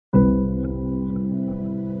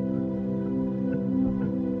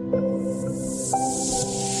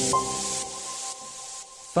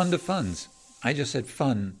Fund of funds. I just said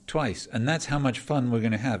fun twice, and that's how much fun we're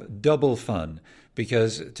going to have. Double fun,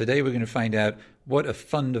 because today we're going to find out what a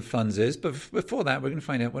fund of funds is, but before that we're going to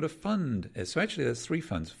find out what a fund is. So actually there's three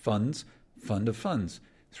funds. Funds, fund of funds,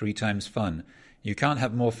 3 times fun. You can't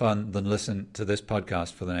have more fun than listen to this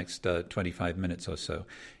podcast for the next 25 minutes or so.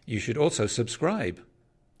 You should also subscribe.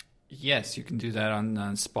 Yes, you can do that on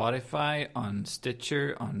Spotify, on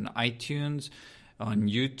Stitcher, on iTunes, on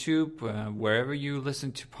YouTube, wherever you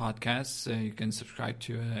listen to podcasts. You can subscribe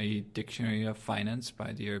to a Dictionary of Finance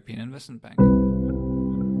by the European Investment Bank.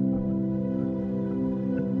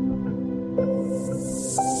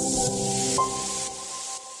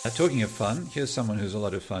 Talking of fun, here's someone who's a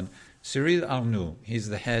lot of fun. Cyril Arnoux. He's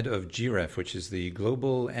the head of GREF, which is the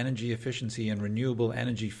Global Energy Efficiency and Renewable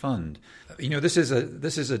Energy Fund. You know, this is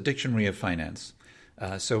a dictionary of finance.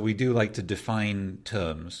 So we do like to define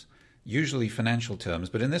terms, usually financial terms.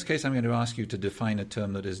 But in this case, I'm going to ask you to define a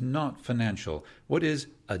term that is not financial. What is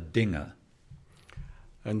a dinger?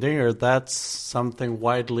 A dinger, that's something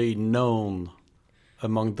widely known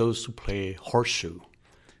among those who play horseshoe.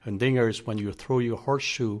 A dinger is when you throw your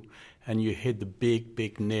horseshoe and you hit the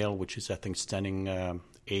big nail, which is, I think, standing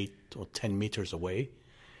 8 or 10 meters away,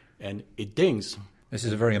 and it dings. This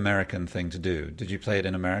is a very American thing to do. Did you play it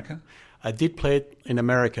in America? I did play it in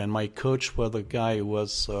America, and my coach was a guy who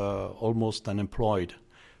was almost unemployed.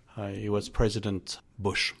 He was President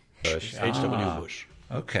Bush. H.W. Bush.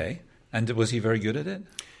 Okay. And was he very good at it?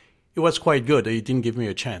 He was quite good. He didn't give me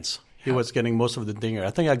a chance. He was getting most of the dinger. I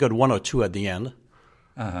think I got 1 or 2 at the end.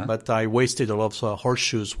 But I wasted a lot of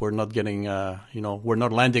horseshoes. We're not getting, we're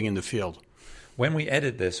not landing in the field. When we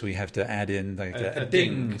edit this, we have to add in a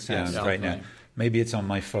ding sound right now. Maybe it's on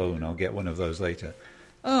my phone. I'll get one of those later.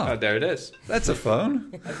 Oh, there it is. That's a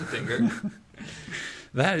phone. That's a dinger.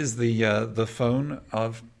 That is the phone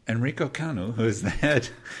of Enrico Canu, who is the head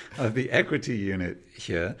of the equity unit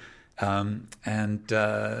here. And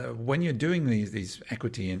when you're doing these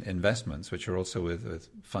equity investments, which are also with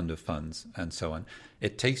fund of funds and so on,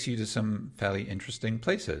 it takes you to some fairly interesting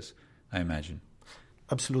places, I imagine.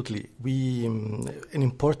 Absolutely. An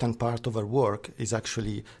important part of our work is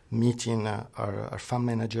actually meeting our fund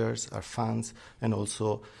managers, our funds, and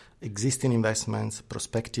also existing investments,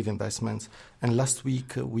 prospective investments. And last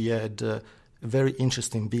week we had a very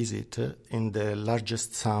interesting visit in the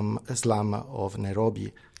largest slum of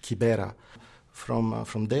Nairobi, Kibera.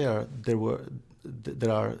 From there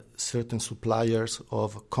are certain suppliers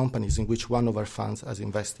of companies in which one of our funds has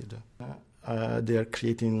invested. They are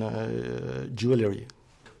creating jewelry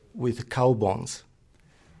with cow bones.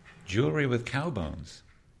 Jewelry with cow bones?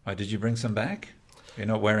 Did you bring some back? You're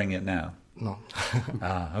not wearing it now? No.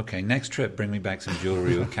 Okay. Next trip, bring me back some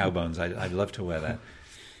jewelry with cow bones. I'd love to wear that.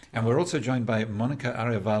 And we're also joined by Monica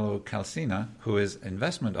Arevalo Calcina, who is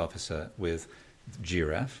investment officer with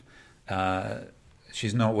GREF.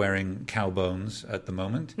 She's not wearing cow bones at the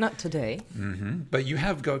moment. Not today. Mm-hmm. But you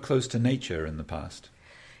have got close to nature in the past.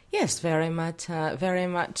 Yes, very much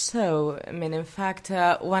so. I mean, in fact,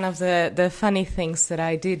 one of the funny things that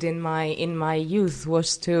I did in my youth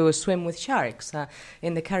was to swim with sharks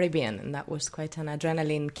in the Caribbean, and that was quite an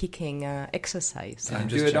adrenaline-kicking exercise. And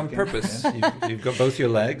do it on purpose. Yes, you've got both your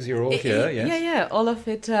legs. You're all here. Yes. Yeah. All of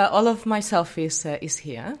it. All of myself is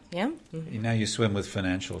here. Yeah. Mm-hmm. Now you swim with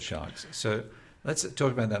financial sharks. So let's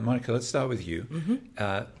talk about that, Monica. Let's start with you.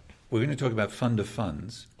 Mm-hmm. We're going to talk about fund of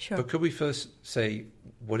funds. Sure. But could we first say,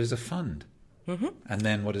 what is a fund? Mm-hmm. And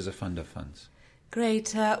then what is a fund of funds?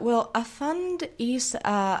 Great. Well, a fund is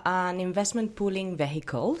an investment pooling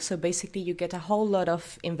vehicle. So basically you get a whole lot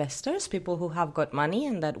of investors, people who have got money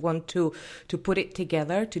and that want to put it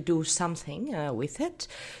together to do something with it.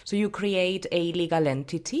 So you create a legal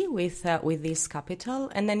entity with this capital,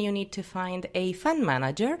 and then you need to find a fund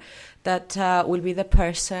manager that will be the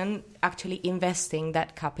person actually investing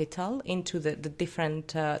that capital into the different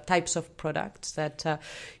types of products that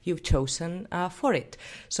you've chosen for it.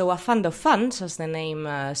 So a fund of funds, as the name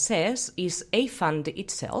says, is a fund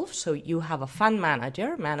itself. So you have a fund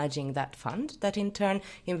manager managing that fund that in turn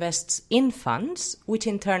invests in funds, which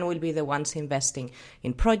in turn will be the ones investing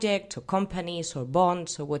in projects or companies or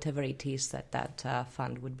bonds or whatever it is that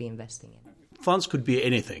fund would be investing in. Funds could be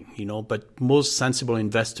anything, but most sensible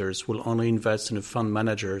investors will only invest in fund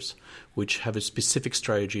managers which have a specific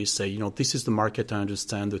strategy, say, this is the market I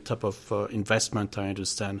understand, the type of investment I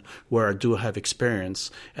understand, where I do have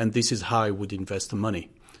experience, and this is how I would invest the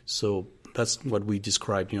money. So that's what we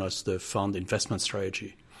describe as the fund investment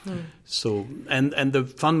strategy. So, and the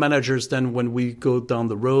fund managers then, when we go down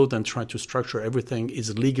the road and try to structure everything,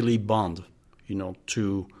 is legally bound,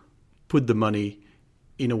 to put the money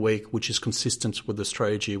in a way which is consistent with the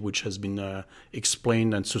strategy which has been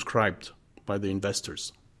explained and subscribed by the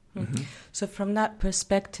investors. Mm-hmm. So from that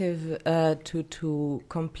perspective, to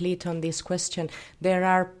complete on this question, there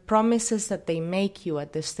are promises that they make you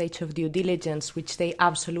at the stage of due diligence which they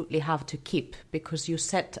absolutely have to keep, because you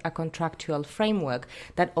set a contractual framework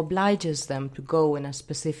that obliges them to go in a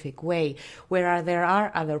specific way, whereas there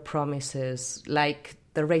are other promises like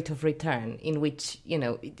the rate of return, in which,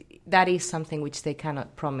 that is something which they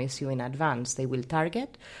cannot promise you in advance. They will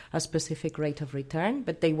target a specific rate of return,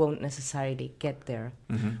 but they won't necessarily get there.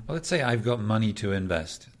 Mm-hmm. Well, let's say I've got money to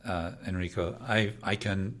invest, Enrico. I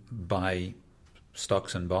can buy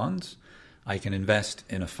stocks and bonds, I can invest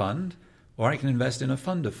in a fund, or I can invest in a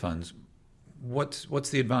fund of funds. What's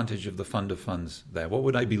the advantage of the fund of funds there? What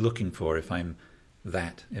would I be looking for if I'm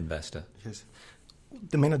that investor? Yes.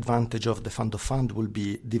 The main advantage of the fund of fund will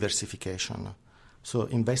be diversification. So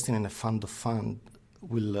investing in a fund of fund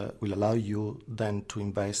will allow you then to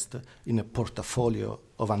invest in a portfolio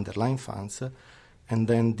of underlying funds, and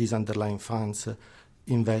then these underlying funds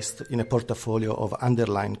invest in a portfolio of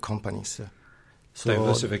underlying companies. So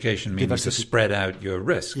diversification means to spread out your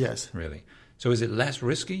risk. Yes. Really. So is it less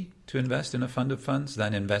risky to invest in a fund of funds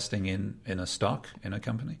than investing in a stock in a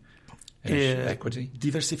company? Equity?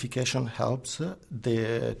 Diversification helps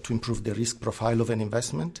to improve the risk profile of an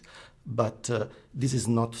investment, but this is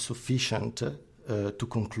not sufficient to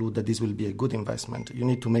conclude that this will be a good investment. You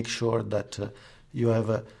need to make sure that you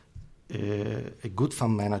have a good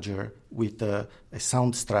fund manager with a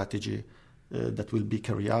sound strategy that will be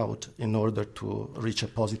carried out in order to reach a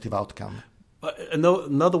positive outcome.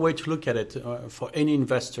 Another way to look at it for any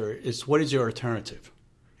investor is, what is your alternative?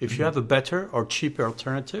 If you have a better or cheaper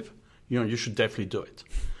alternative, you should definitely do it.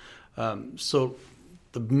 So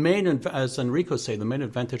the main, as Enrico said, the main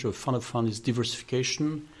advantage of fund of fund is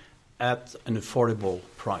diversification at an affordable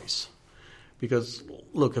price. Because,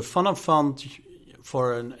 look, a fund of fund,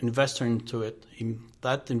 for an investor into it,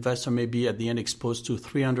 that investor may be at the end exposed to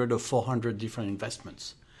 300 or 400 different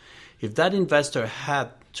investments. If that investor had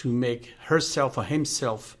to make herself or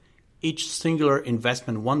himself each singular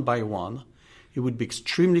investment one by one, it would be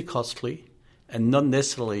extremely costly and not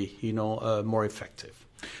necessarily, more effective.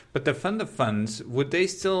 But the fund of funds, would they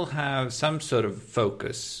still have some sort of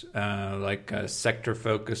focus, like a sector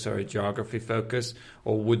focus or a geography focus,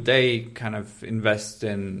 or would they kind of invest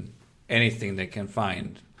in anything they can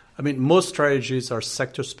find? I mean, most strategies are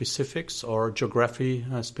sector specifics or geography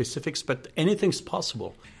specifics, but anything's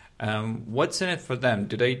possible. What's in it for them?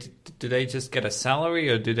 Do they just get a salary,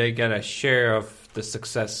 or do they get a share of the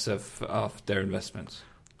success of their investments?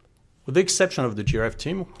 With the exception of the GRF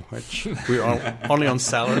team, which we are only on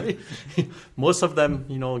salary, most of them,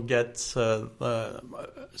 get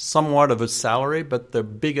somewhat of a salary, but the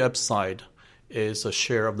big upside is a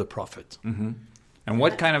share of the profit. Mm-hmm. And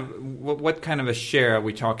what kind of a share are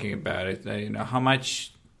we talking about? How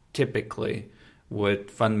much typically would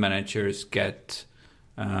fund managers get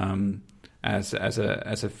as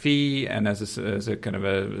a fee and as a kind of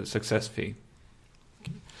a success fee?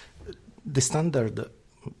 The standard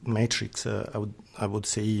metrics, I would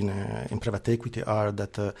say, in private equity are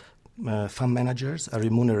that fund managers are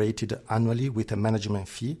remunerated annually with a management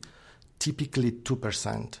fee, typically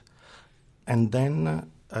 2%. And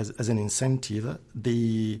then, as an incentive,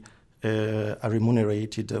 they are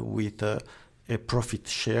remunerated with a profit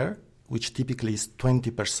share, which typically is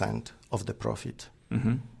 20% of the profit.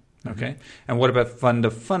 Mm-hmm. Okay. And what about fund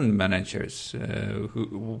of fund managers?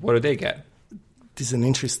 What do they get? This is an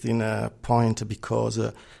interesting point, because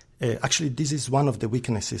actually this is one of the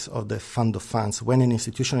weaknesses of the fund of funds. When an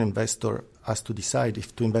institutional investor has to decide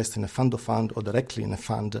if to invest in a fund of fund or directly in a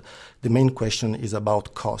fund, the main question is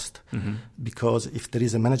about cost. Mm-hmm. Because if there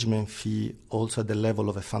is a management fee also at the level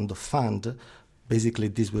of a fund of fund, basically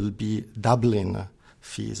this will be doubling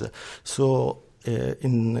fees. So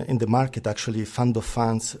in the market, actually, fund of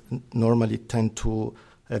funds normally tend to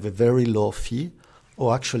have a very low fee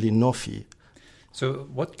or actually no fee. So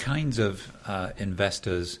what kinds of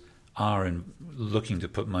investors are looking to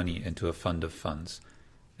put money into a fund of funds?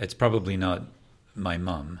 It's probably not my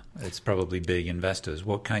mum. It's probably big investors.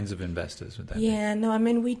 What kinds of investors would that be? Yeah, no, I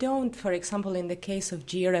mean, we don't, for example, in the case of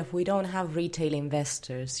GRF, we don't have retail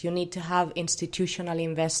investors. You need to have institutional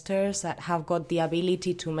investors that have got the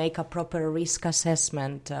ability to make a proper risk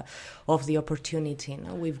assessment of the opportunity.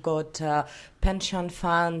 We've got pension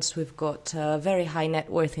funds, we've got very high net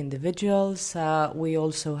worth individuals. We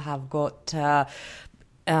also have got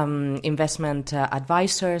investment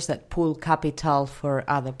advisors that pool capital for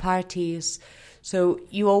other parties. So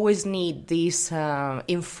you always need this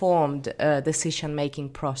informed decision-making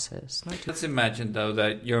process. Let's imagine, though,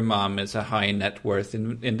 that your mom is a high net worth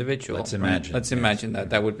individual. Let's imagine. Right? Let's imagine that.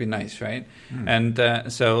 That would be nice, right? And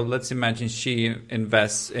so let's imagine she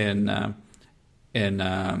invests in a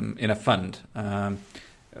fund.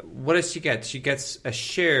 What does she get? She gets a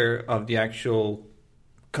share of the actual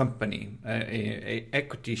company, a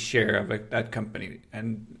equity share of that company.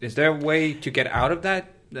 And is there a way to get out of that,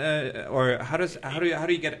 or how do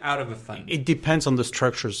you get out of a fund? It depends on the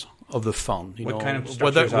structures of the fund. What kind of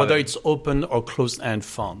structures whether it's open or closed-end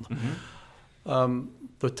fund.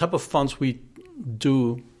 The type of funds we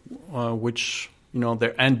do, which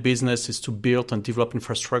their end business is to build and develop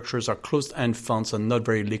infrastructures, are closed-end funds and not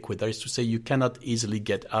very liquid. That is to say, you cannot easily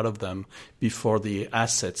get out of them before the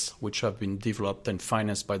assets which have been developed and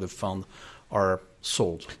financed by the fund are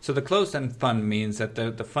sold. So the closed-end fund means that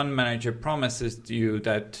the fund manager promises to you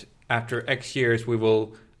that after X years we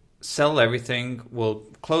will sell everything, we'll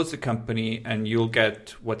close the company, and you'll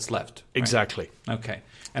get what's left. Right? Exactly. Okay.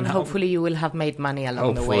 And hopefully you will have made money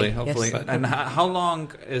along the way. Hopefully. Yes. And how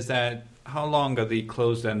long is that? How long are the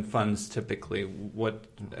closed-end funds typically? What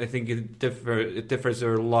I think it differs a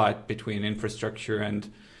lot between infrastructure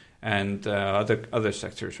and other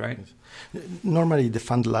sectors, right? Normally, the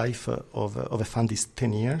fund life of a fund is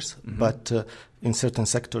 10 years, but in certain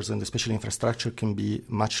sectors, and especially infrastructure, can be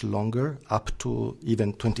much longer, up to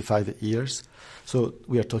even 25 years. So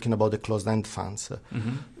we are talking about the closed-end funds.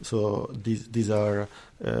 So these are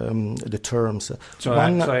the terms. So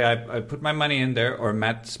I put my money in there, or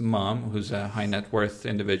Matt's mom, who's a high net worth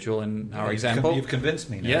individual in our example. You've convinced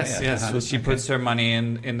me now. Yes. So she puts her money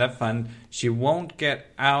in that fund. She won't get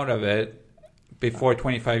out of it before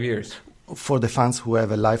 25 years. For the funds who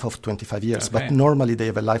have a life of 25 years, Okay. but normally they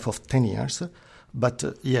have a life of 10 years. But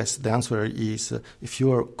yes, the answer is if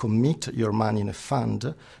you commit your money in a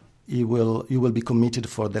fund, you will be committed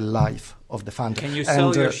for the life of the fund. Can you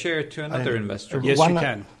sell your share to another investor? Yes, One- you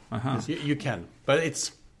can. Yes, you can, but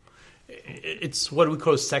it's what we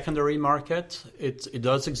call a secondary market. It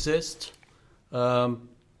does exist,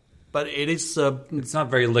 but it is. It's not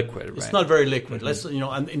very liquid, right? It's not very liquid.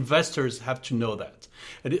 And investors have to know that.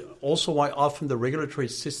 And also, why often the regulatory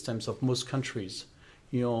systems of most countries,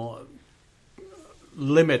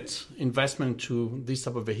 limit investment to these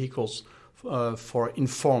type of vehicles for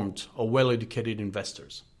informed or well-educated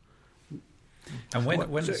investors. And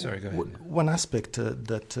sorry, go ahead. One aspect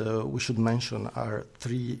that we should mention are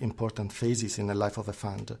three important phases in the life of a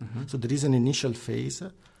fund. So there is an initial phase,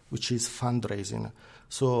 which is fundraising.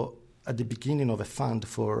 So at the beginning of a fund,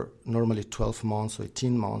 for normally 12 months or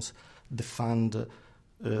 18 months, the fund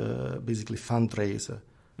basically fundraise.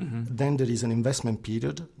 Then there is an investment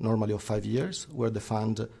period, normally of 5 years, where the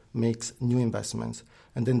fund makes new investments.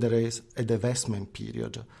 And then there is a divestment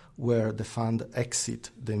period where the fund exit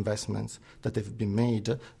the investments that have been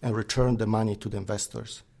made and return the money to the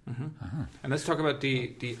investors. And let's talk about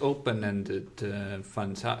the open-ended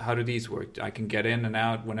funds. How do these work? I can get in and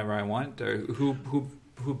out whenever I want, or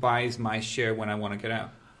who buys my share when I want to get out?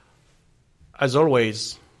 As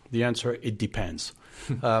always, the answer, it depends.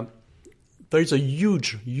 There is a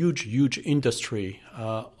huge industry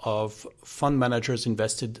of fund managers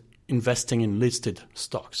investing in listed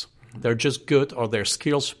stocks. They're just good, or their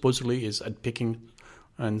skill supposedly is at picking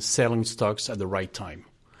and selling stocks at the right time.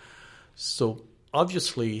 So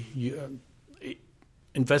obviously,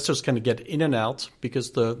 investors can get in and out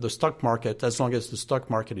because the stock market, as long as the stock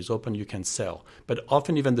market is open, you can sell. But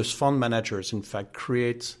often even those fund managers, in fact,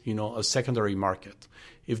 create a secondary market.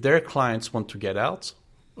 If their clients want to get out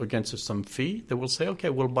against some fee, they will say, okay,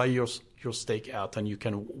 we'll buy your stake out and you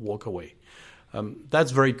can walk away.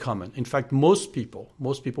 That's very common. In fact, most people,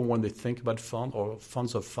 when they think about fund or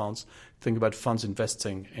funds of funds, think about funds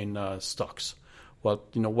investing in stocks. Well,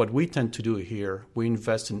 what we tend to do here, we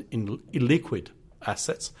invest in illiquid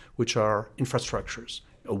assets, which are infrastructures,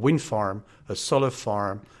 a wind farm, a solar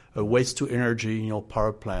farm, a waste-to-energy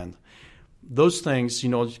power plant. Those things,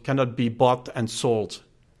 cannot be bought and sold,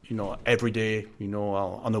 every day,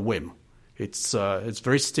 on a whim. It's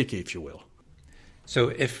very sticky, if you will. So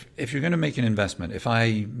if you're going to make an investment, if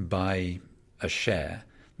I buy a share,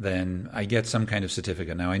 then I get some kind of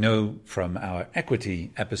certificate. Now, I know from our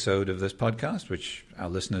equity episode of this podcast, which our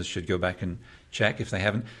listeners should go back and check if they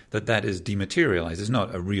haven't, that is dematerialized. It's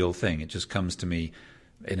not a real thing. It just comes to me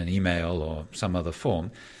in an email or some other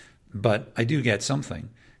form. But I do get something.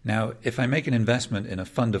 Now, if I make an investment in a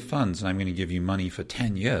fund of funds and I'm going to give you money for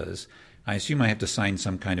 10 years, I assume I have to sign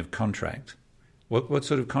some kind of contract. What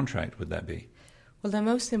sort of contract would that be? Well, the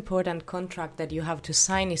most important contract that you have to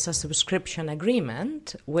sign is a subscription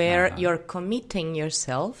agreement where you're committing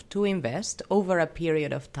yourself to invest over a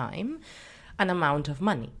period of time an amount of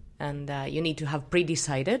money. And you need to have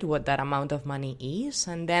pre-decided what that amount of money is,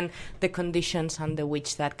 and then the conditions under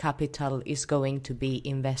which that capital is going to be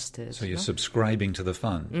invested. So you're subscribing to the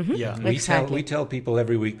fund. Mm-hmm. Yeah. We tell people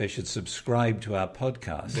every week they should subscribe to our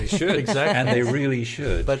podcast. They should. Exactly. And they really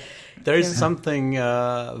should. But there is something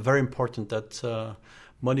very important that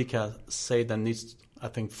Monica said that needs, I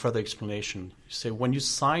think, further explanation. You say when you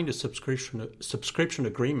sign a subscription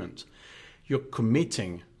agreement, you're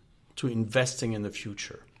committing to investing in the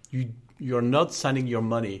future. You're not sending your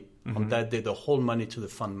money on that day, the whole money to the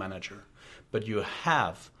fund manager, but you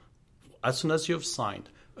have, as soon as you've signed,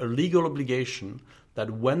 a legal obligation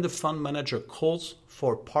that when the fund manager calls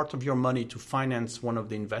for part of your money to finance one of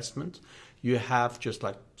the investments, you have just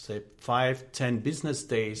like, say, 5-10 business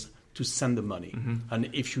days to send the money. And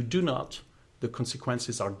if you do not, the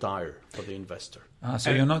consequences are dire for the investor.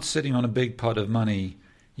 So you're not sitting on a big pot of money.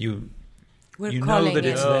 You know calling that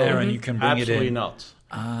it's it. there and you can bring it in. Absolutely not.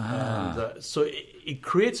 And, so it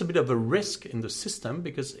creates a bit of a risk in the system,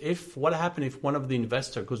 because what happens if one of the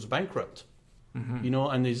investors goes bankrupt,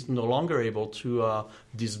 and is no longer able to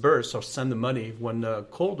disburse or send the money when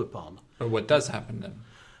called upon? Or what does happen then?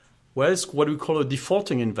 Well, it's what we call a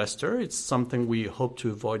defaulting investor. It's something we hope to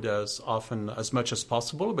avoid as much as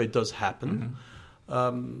possible, but it does happen.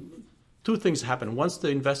 Two things happen. Once the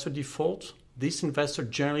investor defaults, this investor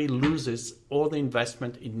generally loses all the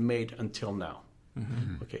investment it made until now.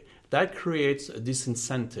 Okay, that creates a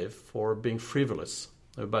disincentive for being frivolous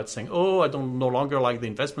about saying, "Oh, I no longer like the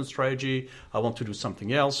investment strategy. I want to do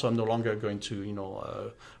something else. So I'm no longer going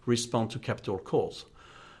to, respond to capital calls."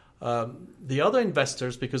 The other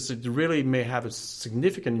investors, because it really may have a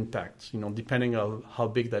significant impact, depending on how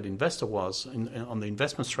big that investor was on the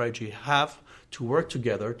investment strategy, have to work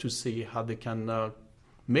together to see how they can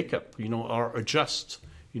make up, or adjust,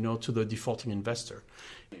 to the defaulting investor.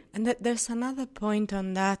 And there's another point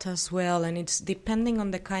on that as well, and it's depending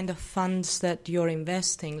on the kind of funds that you're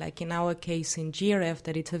investing. Like in our case in GREF,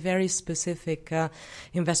 that it's a very specific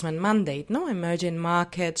investment mandate, emerging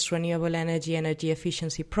markets, renewable energy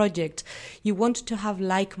efficiency projects. You want to have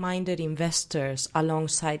like-minded investors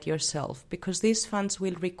alongside yourself, because these funds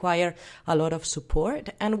will require a lot of support.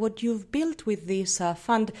 And what you've built with this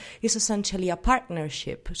fund is essentially a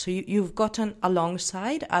partnership. So you've gotten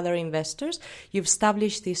alongside other investors, you've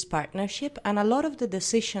established this partnership, and a lot of the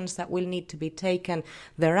decisions that will need to be taken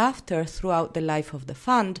thereafter throughout the life of the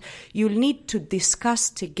fund, you'll need to discuss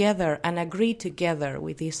together and agree together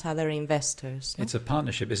with these other investors. It's a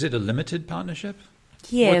partnership. Is it a limited partnership?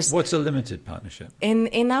 Yes. What's a limited partnership?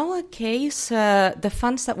 In our case, the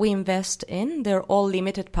funds that we invest in, they're all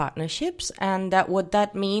limited partnerships. And what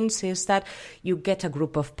that means is that you get a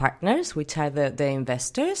group of partners, which are the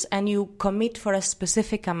investors, and you commit for a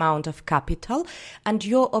specific amount of capital. And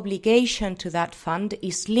your obligation to that fund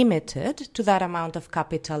is limited to that amount of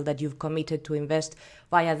capital that you've committed to invest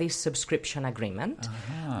via this subscription agreement.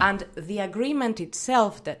 And the agreement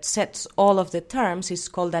itself that sets all of the terms is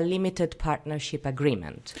called a limited partnership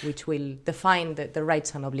agreement, which will define the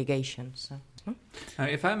rights and obligations.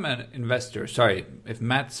 If I'm an investor, if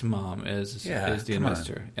Matt's mom is the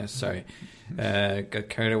investor. Yes, sorry. Got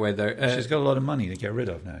carried away there. She's got a lot of money to get rid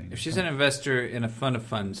of now. If she's an investor in a fund of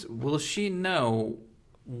funds, will she know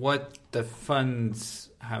what the funds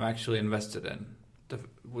have actually invested in?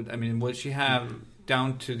 Will she have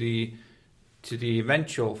down to the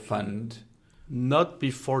eventual fund? Not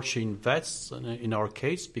before she invests, in our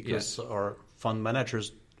case, because our fund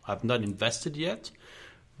managers have not invested yet.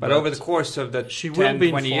 But over the course of the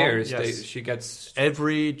 10-20 years, yes. She gets...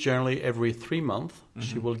 Generally every 3 months,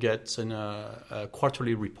 she will get a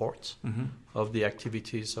quarterly report of the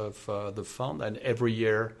activities of the fund, and every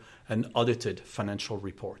year an audited financial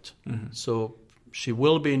report. So she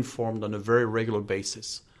will be informed on a very regular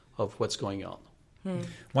basis of what's going on.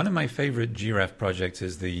 One of my favorite GREF projects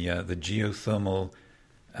is the geothermal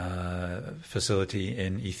facility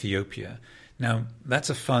in Ethiopia. Now,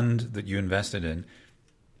 that's a fund that you invested in.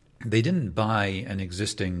 They didn't buy an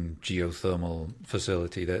existing geothermal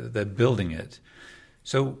facility. They're building it.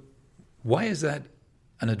 So why is that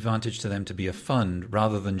an advantage to them to be a fund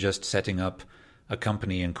rather than just setting up a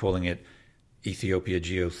company and calling it Ethiopia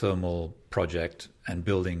Geothermal Project and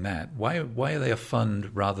building that? Why are they a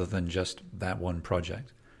fund rather than just that one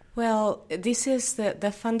project? Well, this is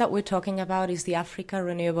the fund that we're talking about is the Africa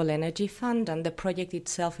Renewable Energy Fund, and the project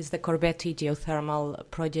itself is the Korbeti geothermal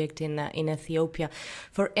project in Ethiopia.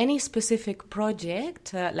 For any specific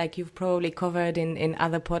project, like you've probably covered in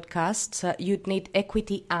other podcasts, you'd need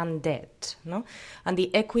equity and debt, no? And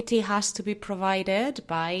the equity has to be provided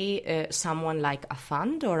by someone like a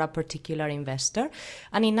fund or a particular investor.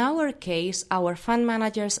 And in our case, our fund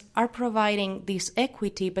managers are providing this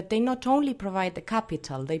equity, but they not only provide the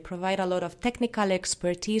capital, they provide a lot of technical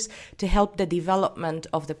expertise to help the development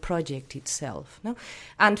of the project itself. No?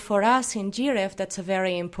 And for us in GREF, that's a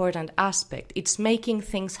very important aspect. It's making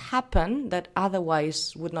things happen that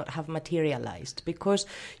otherwise would not have materialized, because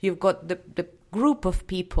you've got the group of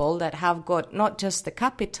people that have got not just the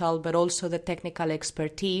capital, but also the technical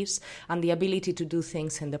expertise and the ability to do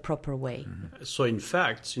things in the proper way. Mm-hmm. So in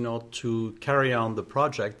fact, to carry on the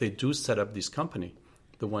project, they do set up this company,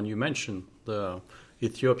 the one you mentioned, the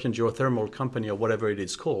Ethiopian Geothermal Company, or whatever it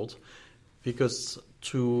is called, because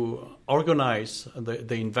to organize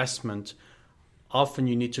the investment, often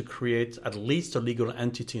you need to create at least a legal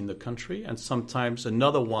entity in the country and sometimes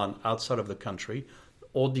another one outside of the country,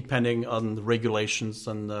 all depending on the regulations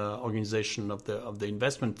and the organization of the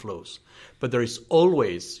investment flows. But there is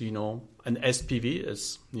always, an SPV,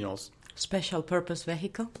 special purpose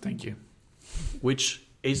vehicle. Thank you. Which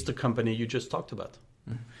is the company you just talked about.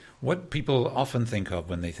 What people often think of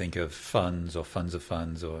when they think of funds or funds of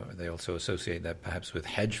funds, or they also associate that perhaps with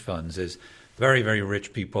hedge funds, is very, very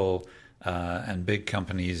rich people and big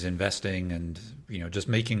companies investing and just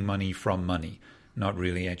making money from money, not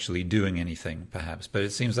really actually doing anything, perhaps. But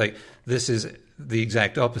it seems like this is the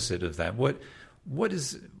exact opposite of that. What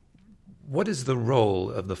is the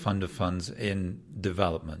role of the fund of funds in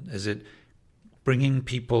development? Is it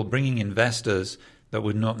bringing investors that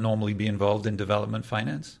would not normally be involved in development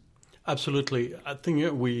finance? Absolutely. I think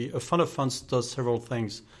a fund of funds does several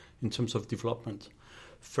things in terms of development.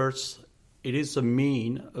 First, it is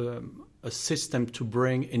a system to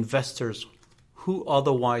bring investors who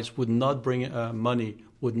otherwise would not bring money,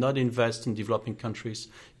 would not invest in developing countries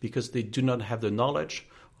because they do not have the knowledge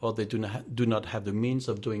or they do not have the means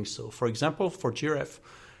of doing so. For example, for GREF,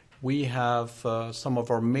 we have some of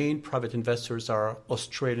our main private investors are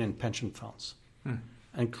Australian pension funds.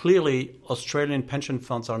 And clearly, Australian pension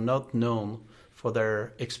funds are not known for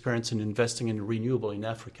their experience in investing in renewable in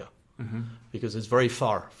Africa, because it's very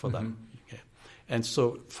far for them. Okay. And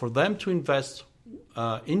so for them to invest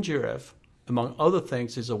in GREF, among other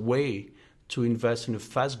things, is a way to invest in a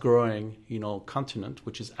fast-growing continent,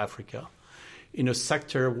 which is Africa, in a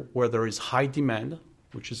sector where there is high demand,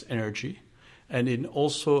 which is energy, and in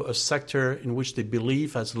also a sector in which they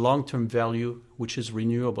believe has long-term value, which is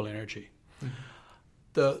renewable energy.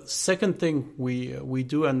 The second thing we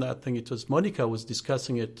do, and I think it was Monica was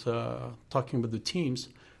discussing it, talking with the teams,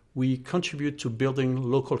 we contribute to building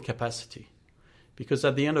local capacity. Because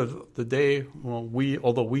at the end of the day,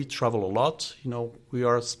 although we travel a lot, we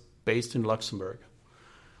are based in Luxembourg.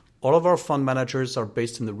 All of our fund managers are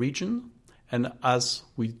based in the region, and as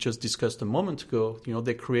we just discussed a moment ago,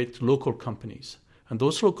 they create local companies. And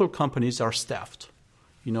those local companies are staffed,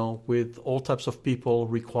 with all types of people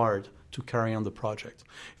required to carry on the project.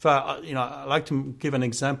 I'd like to give an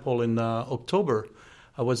example. In October,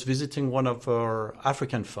 I was visiting one of our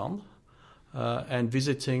African funds and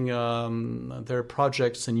visiting their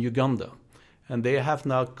projects in Uganda. And they have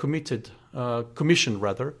now commissioned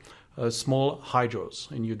small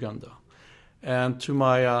hydros in Uganda. And to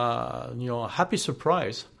my happy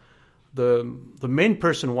surprise, the main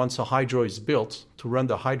person once a hydro is built to run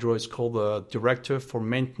the hydro is called the Director for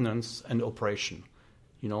Maintenance and Operation.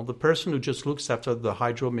 The person who just looks after the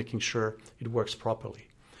hydro, making sure it works properly.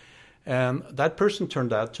 And that person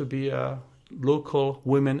turned out to be a local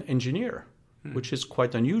women engineer, which is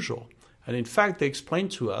quite unusual. And in fact, they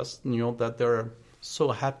explained to us, that they're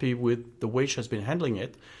so happy with the way she has been handling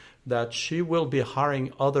it, that she will be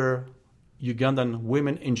hiring other Ugandan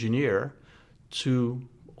women engineer to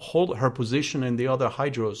hold her position in the other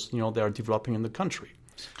hydros, they are developing in the country.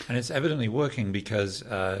 And it's evidently working because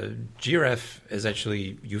GREF is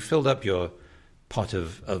actually, you filled up your pot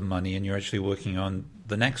of money and you're actually working on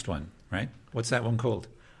the next one, right? What's that one called?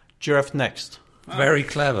 GREF Next. Very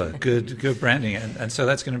clever. Good branding. And so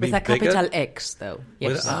that's going to be with a bigger? Capital X, though.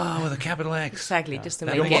 Yes. With a capital X. Exactly, just to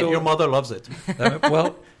make Your mother loves it.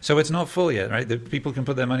 Well, so it's not full yet, right? The people can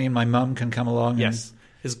put their money in. My mum can come along. Yes.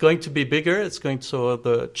 It's going to be bigger. So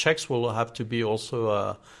the checks will have to be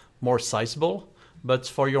also more sizable. But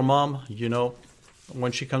for your mom,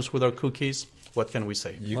 when she comes with her cookies, what can we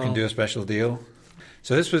say? You can do a special deal.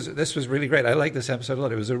 So this was really great. I like this episode a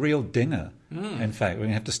lot. It was a real dinger. In fact, we're going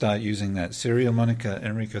to have to start using that. Cyril, Monica,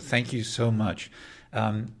 Enrico, thank you so much.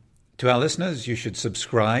 To our listeners, you should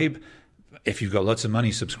subscribe. If you've got lots of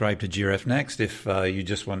money, subscribe to GRF Next. If you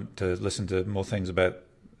just want to listen to more things about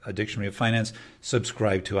a Dictionary of Finance,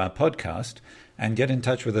 subscribe to our podcast and get in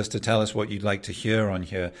touch with us to tell us what you'd like to hear on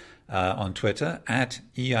here on Twitter at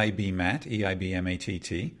EIBMatt,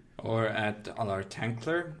 EIBMATT. Or at Allar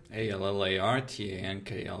Tankler,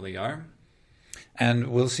 ALLARTANKLER. And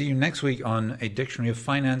we'll see you next week on A Dictionary of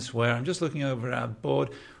Finance, where I'm just looking over our board.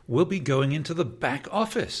 We'll be going into the back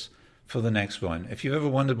office for the next one. If you ever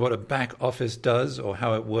wondered what a back office does or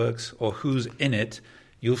how it works or who's in it,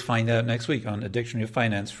 you'll find out next week on A Dictionary of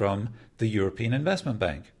Finance from the European Investment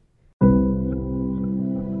Bank.